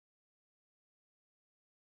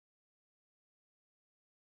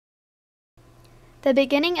The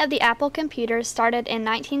beginning of the Apple computer started in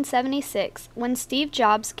 1976 when Steve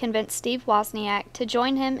Jobs convinced Steve Wozniak to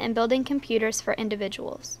join him in building computers for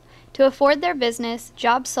individuals. To afford their business,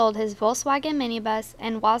 Jobs sold his Volkswagen minibus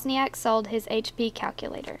and Wozniak sold his HP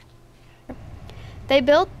calculator. They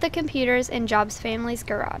built the computers in Jobs' family's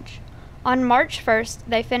garage. On March 1st,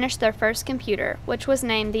 they finished their first computer, which was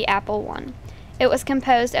named the Apple I. It was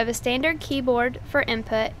composed of a standard keyboard for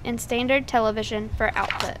input and standard television for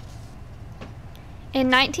output. In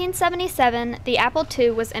 1977, the Apple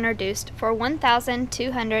II was introduced for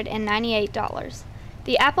 $1,298.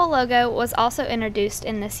 The Apple logo was also introduced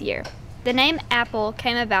in this year. The name Apple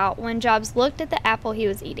came about when Jobs looked at the apple he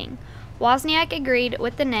was eating. Wozniak agreed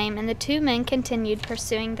with the name, and the two men continued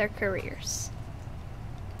pursuing their careers.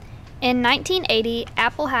 In 1980,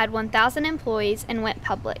 Apple had 1,000 employees and went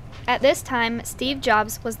public. At this time, Steve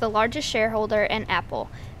Jobs was the largest shareholder in Apple,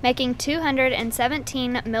 making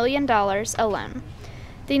 $217 million alone.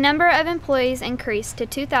 The number of employees increased to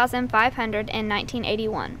 2,500 in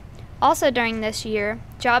 1981. Also during this year,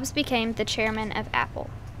 Jobs became the chairman of Apple.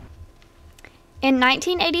 In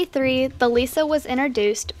 1983, the Lisa was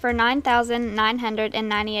introduced for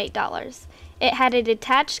 $9,998. It had a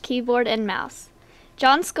detached keyboard and mouse.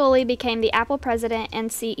 John Sculley became the Apple president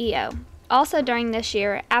and CEO. Also during this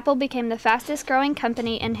year, Apple became the fastest growing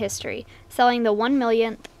company in history, selling the 1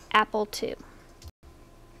 millionth Apple II.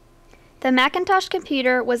 The Macintosh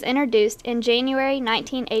computer was introduced in January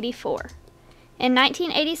 1984. In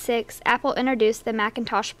 1986, Apple introduced the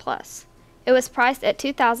Macintosh Plus. It was priced at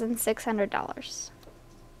 $2,600.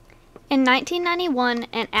 In 1991,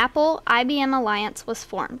 an Apple-IBM alliance was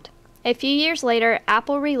formed. A few years later,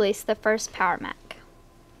 Apple released the first Power Mac.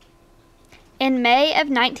 In May of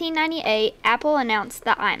 1998, Apple announced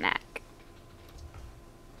the Imac.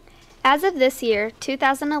 As of this year,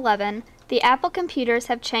 2011, the Apple computers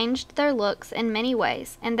have changed their looks in many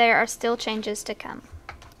ways, and there are still changes to come.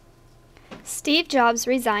 Steve Jobs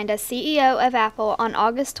resigned as CEO of Apple on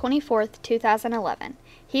August 24, 2011.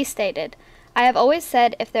 He stated, "I have always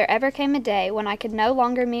said if there ever came a day when I could no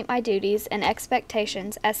longer meet my duties and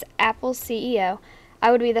expectations as Apple's CEO,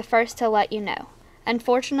 I would be the first to let you know.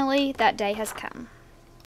 Unfortunately, that day has come."